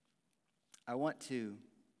I want to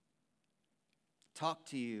talk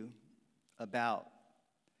to you about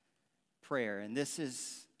prayer. And this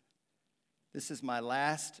is my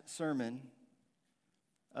last sermon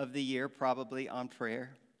of the year, probably on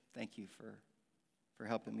prayer. Thank you for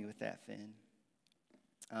helping me with that, Finn.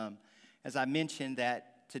 As I mentioned,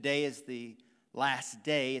 that today is the last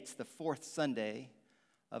day. It's the fourth Sunday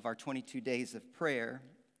of our 22 days of prayer.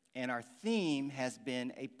 And our theme has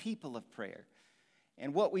been a people of prayer.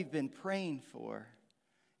 And what we've been praying for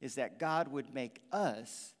is that God would make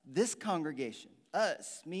us, this congregation,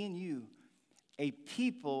 us, me and you, a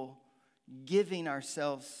people giving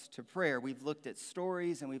ourselves to prayer. We've looked at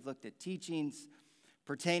stories and we've looked at teachings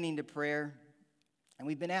pertaining to prayer. And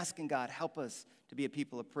we've been asking God, help us to be a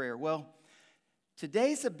people of prayer. Well,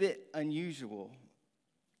 today's a bit unusual.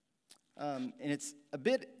 And it's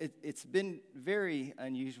been very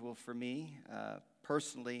unusual for me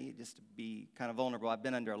personally, just to be kind of vulnerable. I've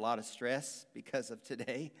been under a lot of stress because of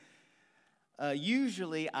today.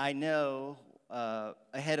 Usually I know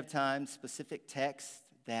ahead of time specific text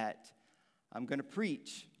that I'm going to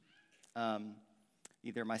preach.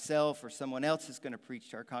 Either myself or someone else is going to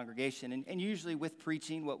preach to our congregation. And usually with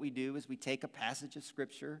preaching, what we do is we take a passage of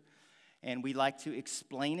Scripture and we like to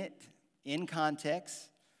explain it in context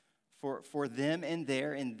for them and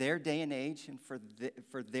in their day and age and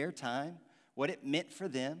for their time, what it meant for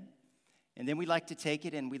them. And then we like to take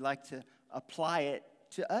it and we like to apply it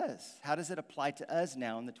to us. How does it apply to us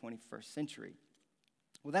now in the 21st century?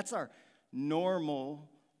 Well, that's our normal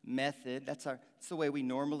method. That's the way we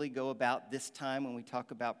normally go about this time when we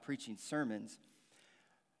talk about preaching sermons.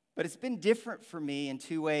 But it's been different for me in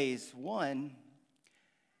two ways. One,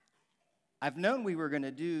 I've known we were going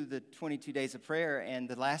to do the 22 days of prayer, and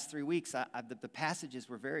the last 3 weeks, the passages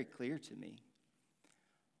were very clear to me.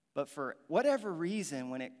 But for whatever reason,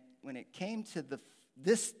 when it came to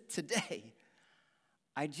this today,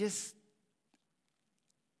 I just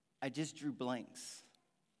drew blanks.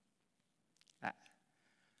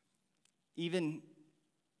 Even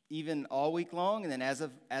all week long, and then as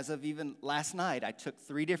of even last night, I took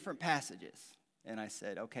 3 different passages, and I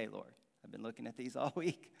said, okay, Lord, I've been looking at these all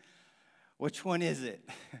week. Which one is it?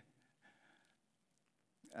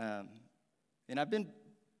 And I've been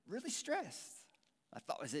really stressed. I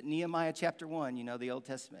thought, was it Nehemiah chapter 1, the Old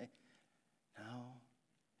Testament? No.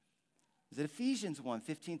 Is it Ephesians 1,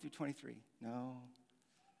 15 through 23? No.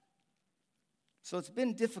 So it's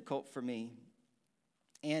been difficult for me.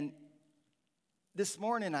 And this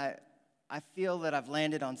morning, I feel that I've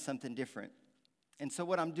landed on something different. And so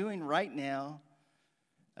what I'm doing right now,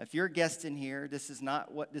 if you're a guest in here, this is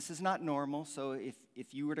not normal. So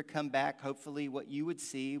if you were to come back, hopefully what you would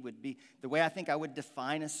see would be, the way I think I would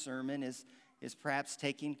define a sermon is perhaps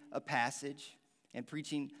taking a passage and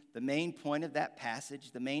preaching the main point of that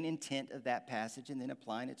passage, the main intent of that passage, and then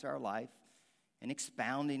applying it to our life and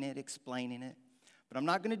expounding it, explaining it. But I'm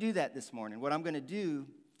not going to do that this morning. What I'm going to do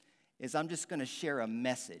is I'm just going to share a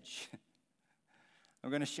message. I'm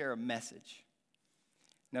going to share a message.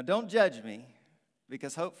 Now, don't judge me,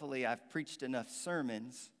 because hopefully I've preached enough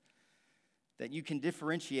sermons that you can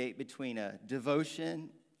differentiate between a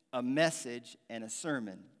devotion, a message, and a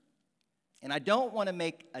sermon. And I don't want to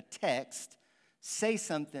make a text say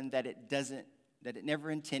something that it never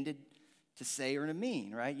intended to say or to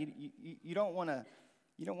mean, right? You don't want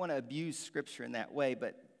to abuse Scripture in that way,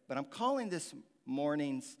 but I'm calling this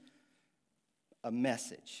morning's a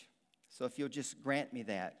message. So if you'll just grant me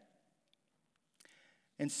that.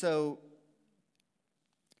 And so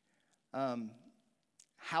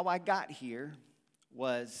how I got here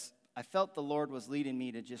was I felt the Lord was leading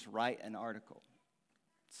me to just write an article.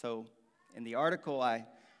 So in the article, I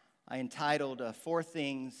entitled 4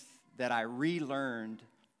 things that I relearned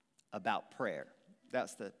about prayer.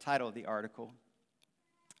 That's the title of the article.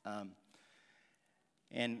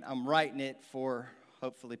 And I'm writing it for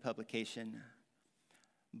hopefully publication.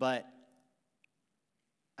 But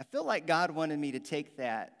I feel like God wanted me to take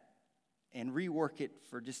that and rework it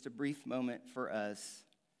for just a brief moment for us.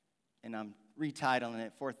 And I'm retitling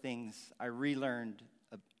it 4 things I relearned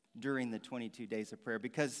during the 22 days of prayer,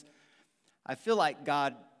 because I feel like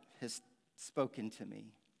God has spoken to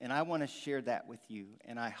me, and I want to share that with you.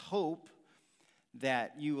 And I hope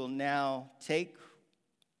that you will now take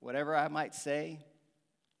whatever I might say,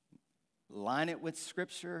 line it with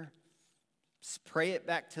Scripture, pray it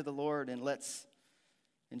back to the Lord, and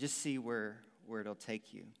just see where it'll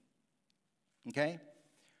take you. Okay?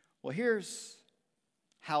 Well, here's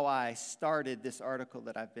how I started this article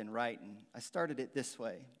that I've been writing. I started it this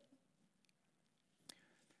way.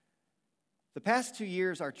 The past 2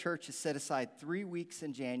 years, our church has set aside 3 weeks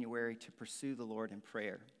in January to pursue the Lord in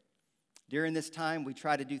prayer. During this time, we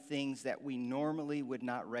try to do things that we normally would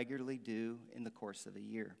not regularly do in the course of a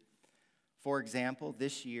year. For example,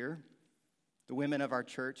 this year, the women of our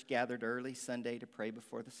church gathered early Sunday to pray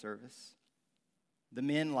before the service. The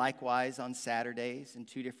men, likewise, on Saturdays in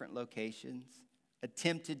 2 different locations,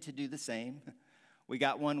 attempted to do the same. We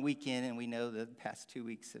got one weekend, and we know the past 2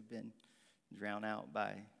 weeks have been drowned out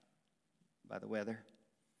by the weather.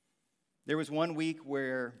 There was one week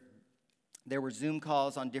where there were Zoom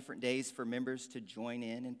calls on different days for members to join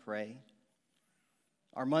in and pray.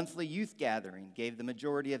 Our monthly youth gathering gave the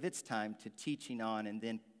majority of its time to teaching on and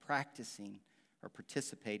then practicing or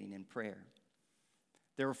participating in prayer.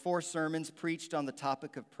 There were 4 sermons preached on the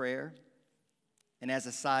topic of prayer. And as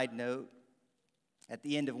a side note, at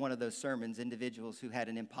the end of one of those sermons, individuals who had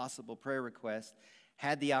an impossible prayer request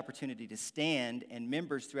had the opportunity to stand, and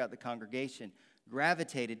members throughout the congregation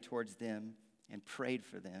gravitated towards them and prayed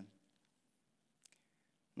for them.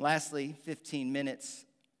 Lastly, 15 minutes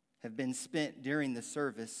have been spent during the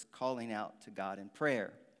service calling out to God in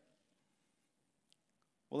prayer.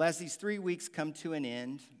 Well, as these 3 weeks come to an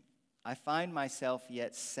end, I find myself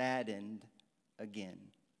yet saddened again.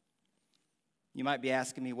 You might be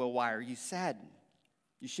asking me, well, why are you saddened?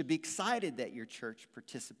 You should be excited that your church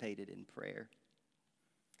participated in prayer.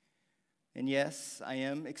 And yes, I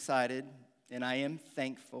am excited and I am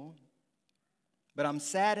thankful, but I'm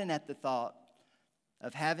saddened at the thought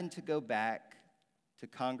of having to go back to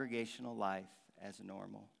congregational life as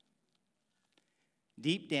normal.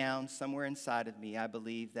 Deep down, somewhere inside of me, I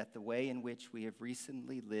believe that the way in which we have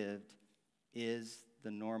recently lived is the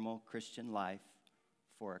normal Christian life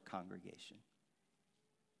for a congregation.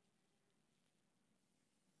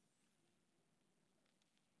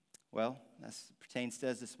 Well, as pertains to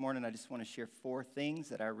us this morning, I just want to share 4 things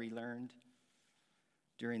that I relearned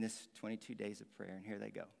during this 22 days of prayer, and here they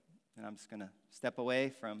go. And I'm just going to step away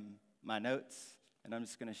from my notes, and I'm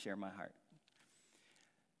just going to share my heart.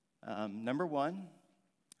 Number 1,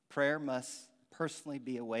 prayer must personally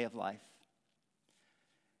be a way of life.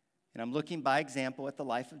 And I'm looking by example at the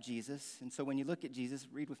life of Jesus. And so when you look at Jesus,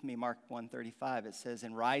 read with me Mark 1:35. It says,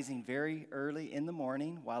 "And rising very early in the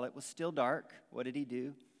morning, while it was still dark, what did he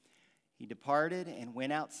do? He departed and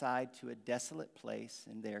went outside to a desolate place,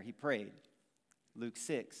 and there he prayed." Luke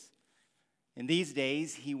 6. "In these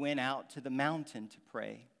days he went out to the mountain to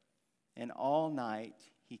pray, and all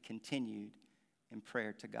night he continued in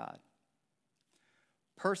prayer to God."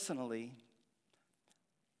 Personally,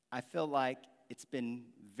 I feel like it's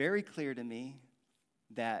been very clear to me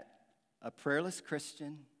that a prayerless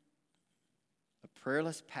Christian, a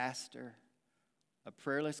prayerless pastor, a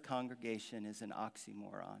prayerless congregation is an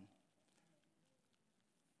oxymoron.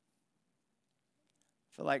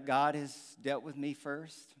 I feel like God has dealt with me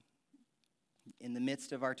first. In the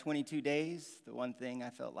midst of our 22 days, the one thing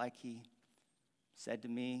I felt like he said to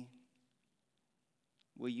me,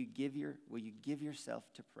 will you give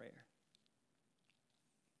yourself to prayer?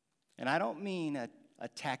 And I don't mean a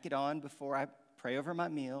tack it on before I pray over my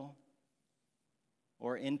meal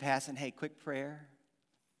or in passing, hey, quick prayer.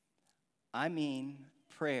 I mean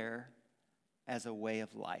prayer as a way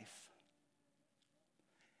of life.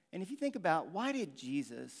 And if you think about, why did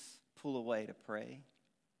Jesus pull away to pray?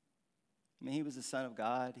 I mean, he was the Son of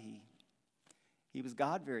God. He was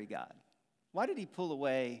God, very God. Why did he pull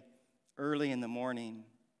away early in the morning?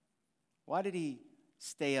 Why did he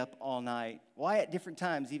stay up all night? Why at different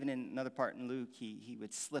times, even in another part in Luke, he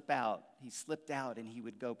would slip out. He slipped out and he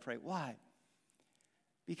would go pray. Why?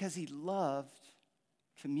 Because he loved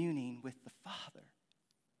communing with the Father.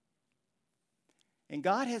 And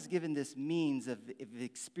God has given this means of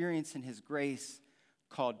experiencing his grace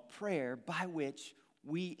called prayer, by which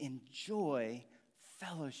we enjoy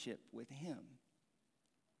fellowship with him.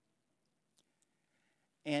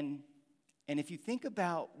 And if you think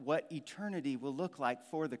about what eternity will look like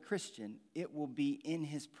for the Christian, it will be in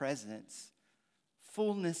his presence,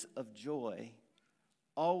 fullness of joy,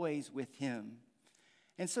 always with him.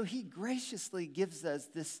 And so he graciously gives us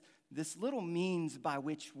this little means by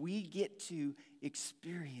which we get to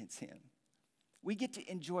experience him. We get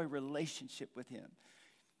to enjoy relationship with him.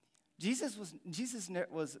 Jesus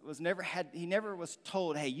never was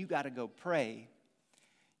told, hey, you got to go pray.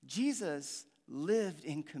 Jesus lived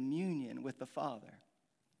in communion with the Father.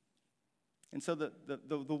 And so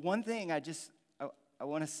the one thing I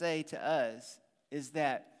want to say to us is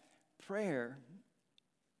that prayer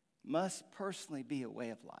must personally be a way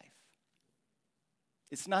of life.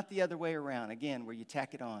 It's not the other way around, again, where you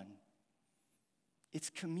tack it on. It's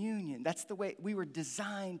communion. That's the way we were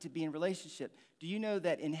designed to be in relationship. Do you know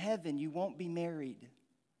that in heaven you won't be married?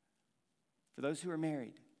 For those who are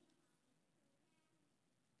married.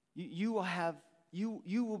 You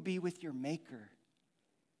will be with your Maker.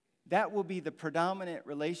 That will be the predominant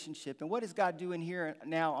relationship. And what is God doing here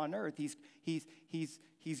now on earth? He's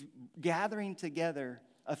gathering together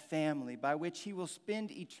a family by which he will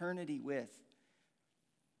spend eternity with.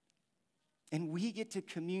 And we get to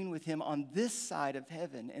commune with him on this side of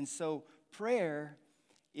heaven. And so prayer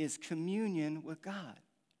is communion with God.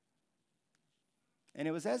 And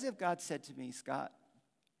it was as if God said to me, Scott,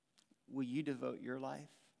 will you devote your life?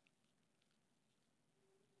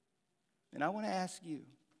 And I want to ask you,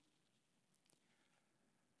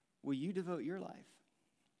 will you devote your life?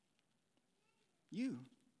 You.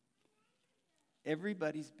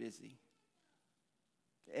 Everybody's busy.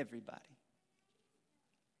 Everybody.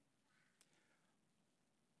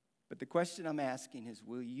 But the question I'm asking is,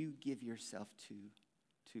 will you give yourself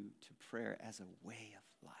to prayer as a way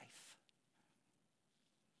of life?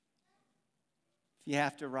 If you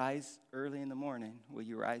have to rise early in the morning, will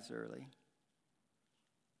you rise early?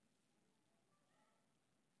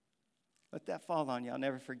 Let that fall on you. I'll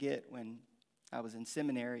never forget when I was in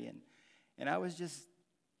seminary and I was just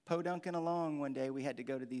podunking along one day. We had to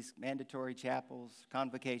go to these mandatory chapels,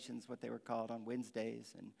 convocations, what they were called, on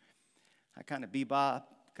Wednesdays. And I kind of bebop,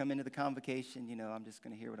 come into the convocation, I'm just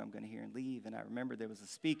going to hear what I'm going to hear and leave. And I remember there was a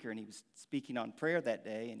speaker, and he was speaking on prayer that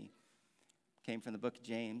day, and he came from the book of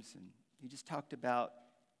James. And he just talked about,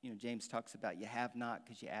 James talks about you have not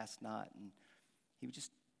because you ask not. And he was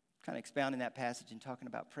just kind of expounding that passage and talking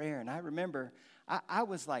about prayer. And I remember I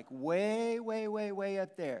was like way, way, way, way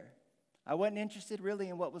up there. I wasn't interested really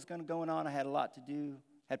in what was going on. I had a lot to do,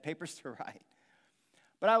 had papers to write.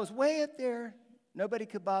 But I was way up there. Nobody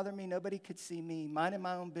could bother me. Nobody could see me. Minding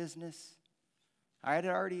my own business. I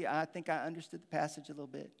think I understood the passage a little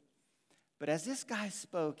bit. But as this guy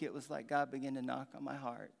spoke, it was like God began to knock on my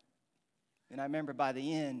heart. And I remember by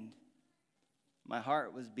the end, my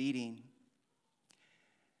heart was beating.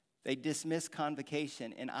 They dismissed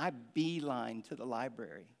convocation, and I beelined to the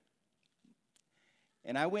library.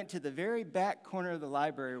 And I went to the very back corner of the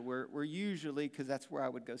library where usually, because that's where I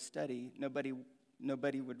would go study, nobody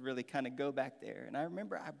would really kind of go back there. And I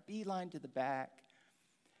remember I beelined to the back.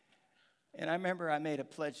 And I remember I made a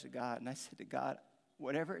pledge to God, and I said to God,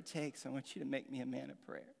 whatever it takes, I want you to make me a man of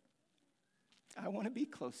prayer. I want to be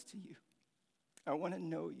close to you. I want to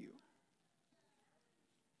know you.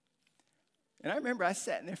 And I remember I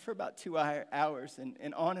sat in there for about 2 hours,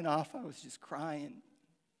 and on and off, I was just crying.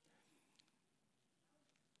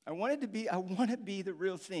 I want to be the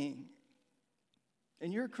real thing.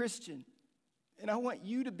 And you're a Christian, and I want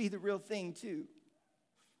you to be the real thing too.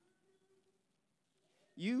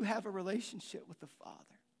 You have a relationship with the Father.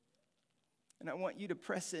 And I want you to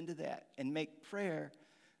press into that and make prayer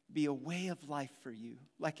be a way of life for you,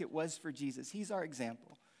 like it was for Jesus. He's our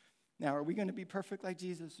example. Now, are we going to be perfect like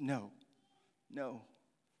Jesus? No.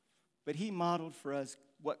 But he modeled for us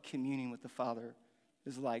what communing with the Father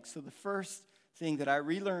is like. So the first thing that I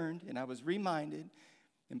relearned, and I was reminded,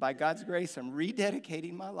 and by God's grace, I'm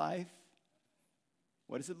rededicating my life.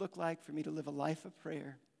 What does it look like for me to live a life of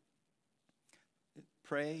prayer?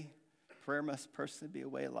 Prayer must personally be a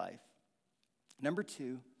way of life. Number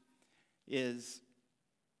 2 is,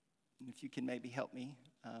 if you can maybe help me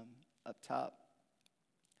up top.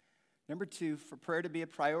 Number 2, for prayer to be a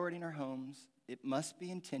priority in our homes, it must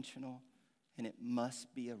be intentional and it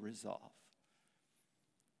must be a resolve.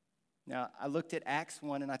 Now, I looked at Acts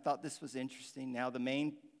 1 and I thought this was interesting. Now, the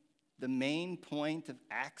main point of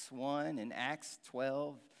Acts 1 and Acts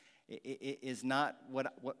 12 is not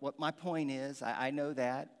what my point is. I know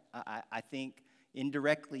that. I think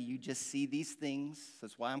indirectly you just see these things.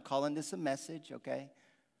 That's why I'm calling this a message, okay?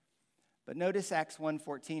 But notice Acts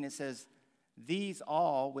 1:14, it says, these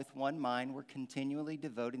all with one mind were continually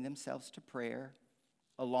devoting themselves to prayer,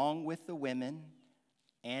 along with the women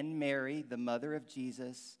and Mary, the mother of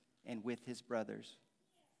Jesus, and with his brothers.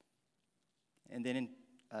 And then in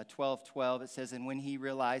 12:12, it says, and when he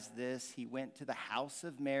realized this, he went to the house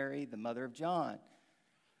of Mary, the mother of John,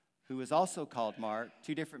 who was also called Mark,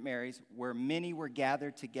 2 different Marys, where many were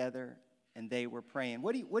gathered together and they were praying.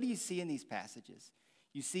 What do you see in these passages?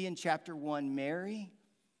 You see in chapter 1, Mary.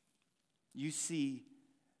 You see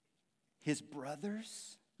his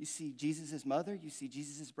brothers. You see Jesus' mother. You see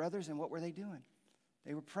Jesus' brothers. And what were they doing?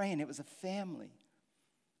 They were praying. It was a family.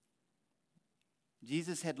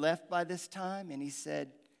 Jesus had left by this time, and he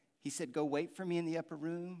said, go wait for me in the upper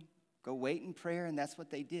room. Go wait in prayer, and that's what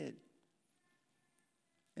they did.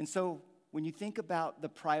 And so when you think about the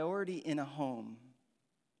priority in a home,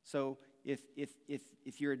 so if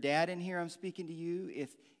you're a dad in here, I'm speaking to you.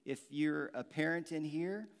 If you're a parent in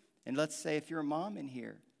here, and let's say if you're a mom in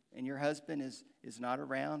here, and your husband is not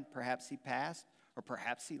around. Perhaps he passed, or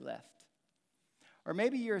perhaps he left. Or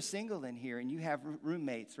maybe you're a single in here and you have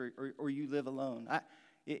roommates, or you live alone.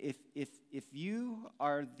 If you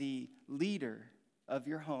are the leader of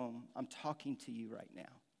your home, I'm talking to you right now.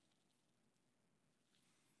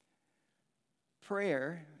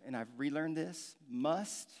 Prayer, and I've relearned this,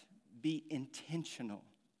 must be intentional.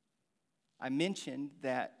 I mentioned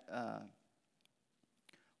that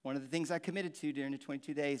one of the things I committed to during the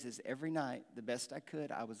 22 days is every night, the best I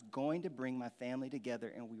could, I was going to bring my family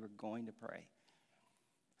together and we were going to pray.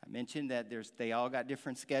 I mentioned that they all got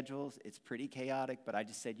different schedules. It's pretty chaotic, but I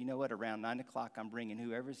just said, you know what, around 9 o'clock, I'm bringing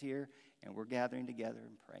whoever's here, and we're gathering together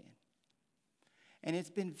and praying. And it's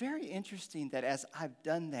been very interesting that as I've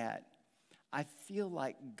done that, I feel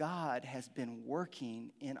like God has been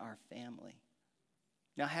working in our family.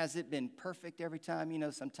 Now, has it been perfect every time? You know,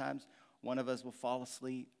 sometimes one of us will fall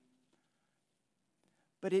asleep.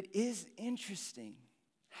 But it is interesting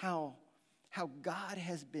how God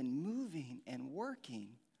has been moving and working.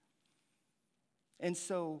 And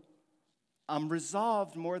so I'm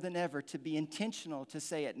resolved more than ever to be intentional, to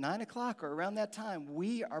say at 9 o'clock or around that time,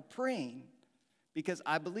 we are praying, because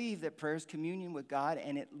I believe that prayer is communion with God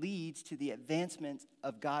and it leads to the advancement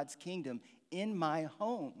of God's kingdom in my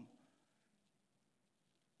home.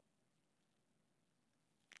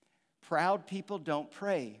 Proud people don't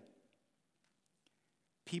pray.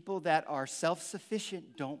 People that are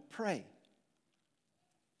self-sufficient don't pray.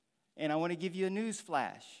 And I want to give you a news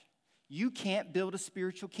flash. You can't build a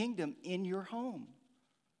spiritual kingdom in your home.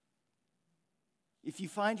 If you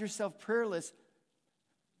find yourself prayerless,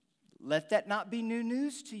 let that not be new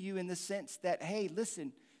news to you, in the sense that, hey,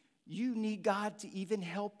 listen, you need God to even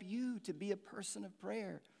help you to be a person of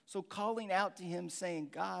prayer. So calling out to him saying,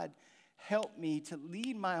 God, help me to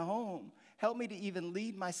lead my home. Help me to even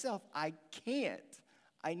lead myself. I can't.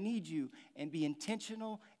 I need you. And be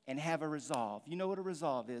intentional and have a resolve. You know what a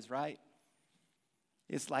resolve is, right?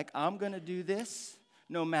 It's like, I'm going to do this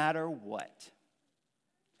no matter what.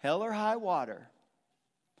 Hell or high water.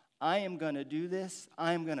 I am going to do this.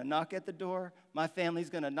 I am going to knock at the door. My family's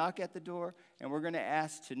going to knock at the door. And we're going to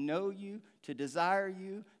ask to know you, to desire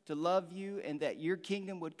you, to love you, and that your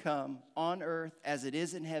kingdom would come on earth as it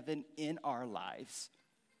is in heaven in our lives.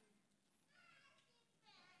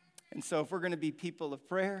 And so if we're going to be people of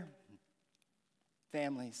prayer,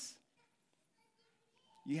 families,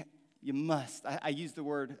 you must. I use the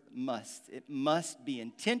word must. It must be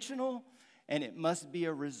intentional, and it must be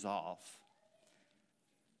a resolve.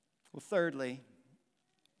 Well, thirdly,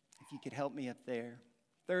 if you could help me up there.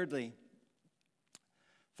 Third thing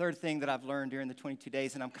that I've learned during the 22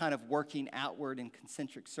 days, and I'm kind of working outward in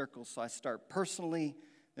concentric circles. So I start personally,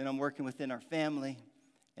 then I'm working within our family,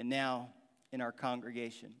 and now in our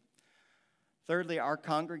congregation. Thirdly, our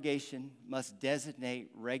congregation must designate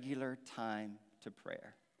regular time to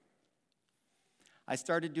prayer. I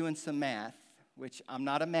started doing some math, which I'm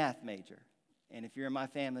not a math major. And if you're in my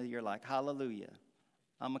family, you're like, hallelujah.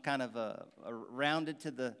 I'm a kind of a rounded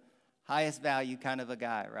to the highest value kind of a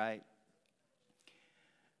guy, right?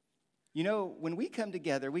 You know, when we come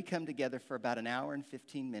together for about an hour and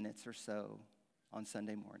 15 minutes or so on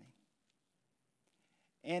Sunday morning.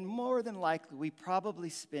 And more than likely, we probably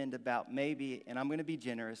spend about maybe, and I'm going to be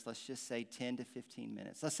generous, let's just say 10 to 15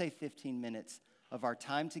 minutes. Let's say 15 minutes of our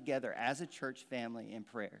time together as a church family in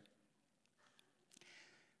prayer.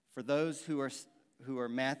 For those who are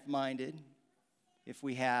math-minded, if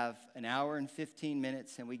we have an hour and 15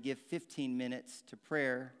 minutes and we give 15 minutes to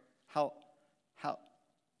prayer,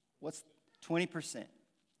 what's 20%,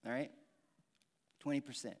 all right?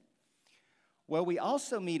 20%. Well, we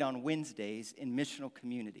also meet on Wednesdays in missional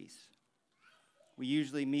communities. We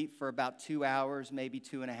usually meet for about 2 hours, maybe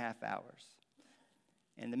 2.5 hours.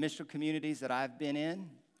 And the missional communities that I've been in,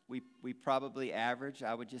 we probably average,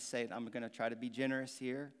 I would just say, I'm going to try to be generous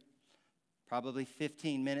here, probably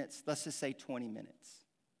 15 minutes, let's just say 20 minutes.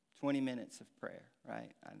 20 minutes of prayer,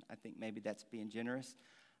 right? I think maybe that's being generous.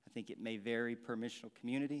 I think it may vary per missional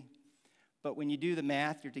community. But when you do the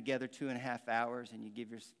math, you're together 2.5 hours and you give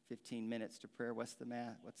your 15 minutes to prayer. What's the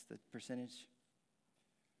math? What's the percentage?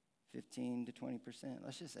 15 to 20%?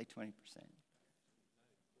 Let's just say 20%.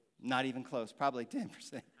 Not even close, probably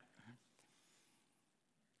 10%.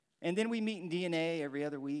 And then we meet in DNA every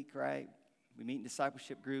other week, right? We meet in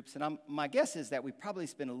discipleship groups. And my guess is that we probably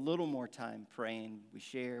spend a little more time praying. We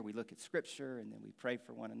share, we look at Scripture, and then we pray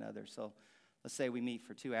for one another. So let's say we meet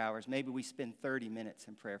for 2 hours. Maybe we spend 30 minutes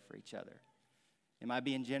in prayer for each other. Am I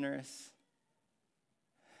being generous?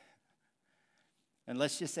 And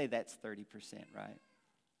let's just say that's 30%, right?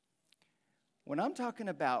 When I'm talking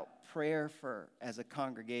about prayer as a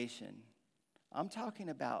congregation, I'm talking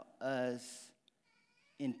about us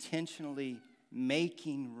intentionally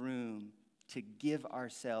making room to give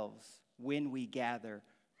ourselves when we gather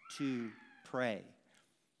to pray.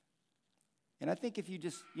 And I think if you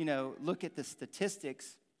just, look at the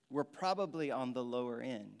statistics, we're probably on the lower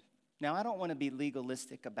end. Now, I don't want to be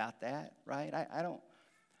legalistic about that, right? I don't.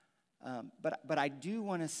 But I do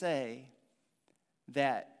want to say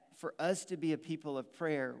that for us to be a people of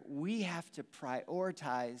prayer, we have to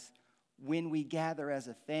prioritize when we gather as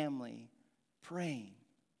a family praying.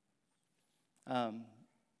 How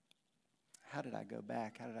did I go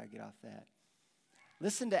back? How did I get off that?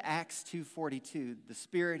 Listen to Acts 2:42. The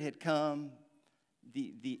Spirit had come.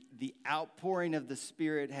 The outpouring of the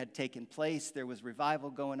Spirit had taken place. There was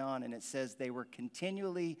revival going on, and it says they were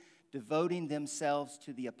continually devoting themselves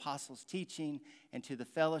to the apostles' teaching and to the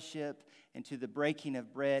fellowship and to the breaking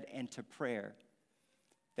of bread and to prayer.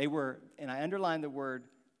 They were, and I underline the word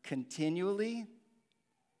continually,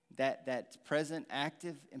 that's present,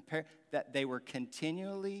 active, that they were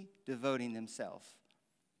continually devoting themselves.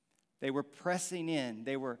 They were pressing in.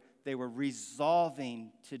 They were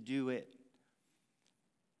resolving to do it.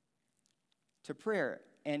 To prayer.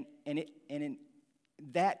 And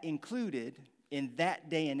that included, in that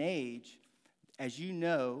day and age, as you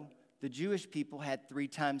know, the Jewish people had 3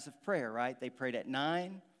 times of prayer, right? They prayed at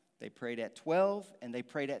 9, they prayed at 12, and they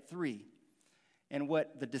prayed at 3. And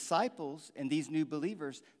what the disciples and these new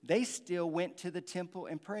believers, they still went to the temple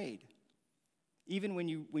and prayed. Even when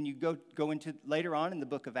you go into later on in the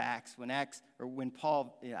book of Acts, when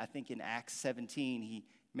Paul, I think in Acts 17,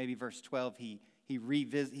 maybe verse 12, he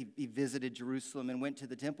visited Jerusalem and went to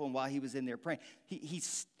the temple, and while he was in there praying,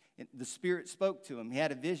 the Spirit spoke to him. He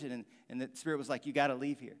had a vision, and the Spirit was like, "You got to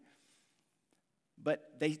leave here."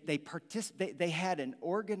 But they had an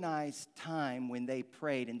organized time when they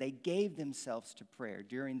prayed, and they gave themselves to prayer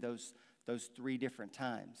during those 3 different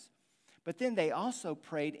times. But then they also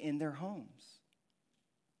prayed in their homes.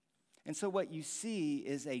 And so what you see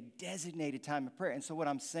is a designated time of prayer. And so what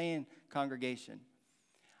I'm saying, congregation,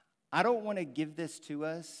 I don't want to give this to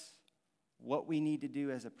us, what we need to do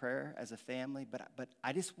as a prayer, as a family, but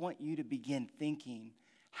I just want you to begin thinking,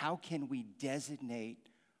 how can we designate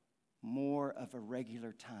more of a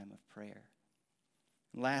regular time of prayer?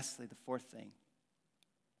 And lastly, the 4th thing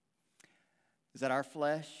is that our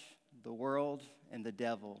flesh, the world, and the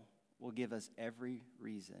devil will give us every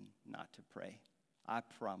reason not to pray. I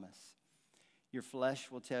promise. Your flesh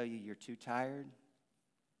will tell you you're too tired.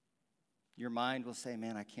 Your mind will say,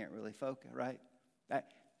 "Man, I can't really focus," right?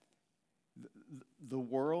 The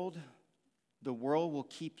world will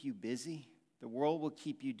keep you busy. The world will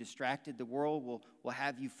keep you distracted. The world will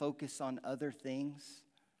have you focus on other things.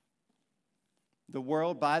 The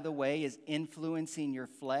world, by the way, is influencing your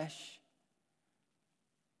flesh.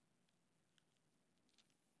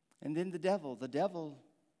 And then the devil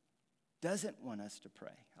doesn't want us to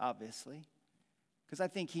pray, obviously, because I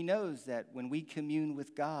think he knows that when we commune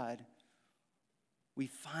with God, we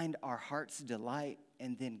find our heart's delight,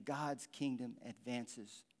 and then God's kingdom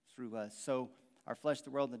advances through us. So our flesh,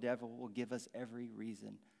 the world, and the devil will give us every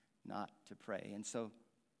reason not to pray. And so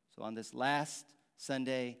on this last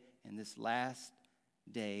Sunday and this last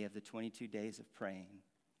day of the 22 days of praying,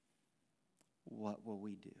 what will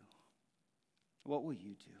we do? What will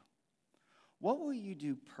you do? What will you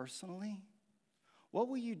do personally? What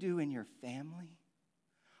will you do in your family?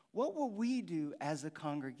 What will we do as a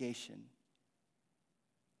congregation?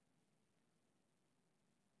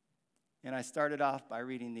 And I started off by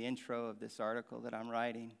reading the intro of this article that I'm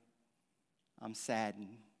writing. I'm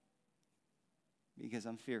saddened because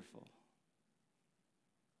I'm fearful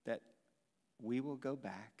that we will go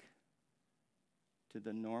back to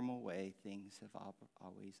the normal way things have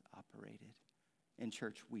always operated. In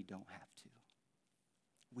church, we don't have to.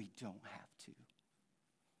 We don't have to.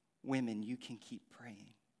 Women, you can keep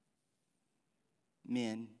praying.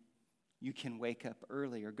 Men, you can wake up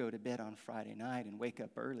early or go to bed on Friday night and wake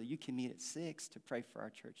up early. You can meet at 6 to pray for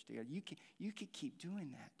our church together. You can keep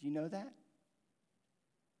doing that. Do you know that?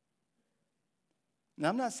 Now,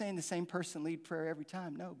 I'm not saying the same person lead prayer every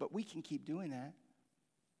time. No, but we can keep doing that.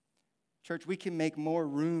 Church, we can make more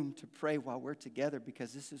room to pray while we're together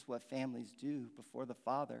because this is what families do before the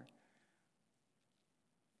Father.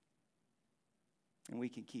 And we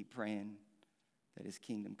can keep praying that his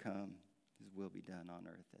kingdom come, his will be done on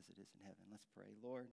earth as it is in heaven. Let's pray. Lord,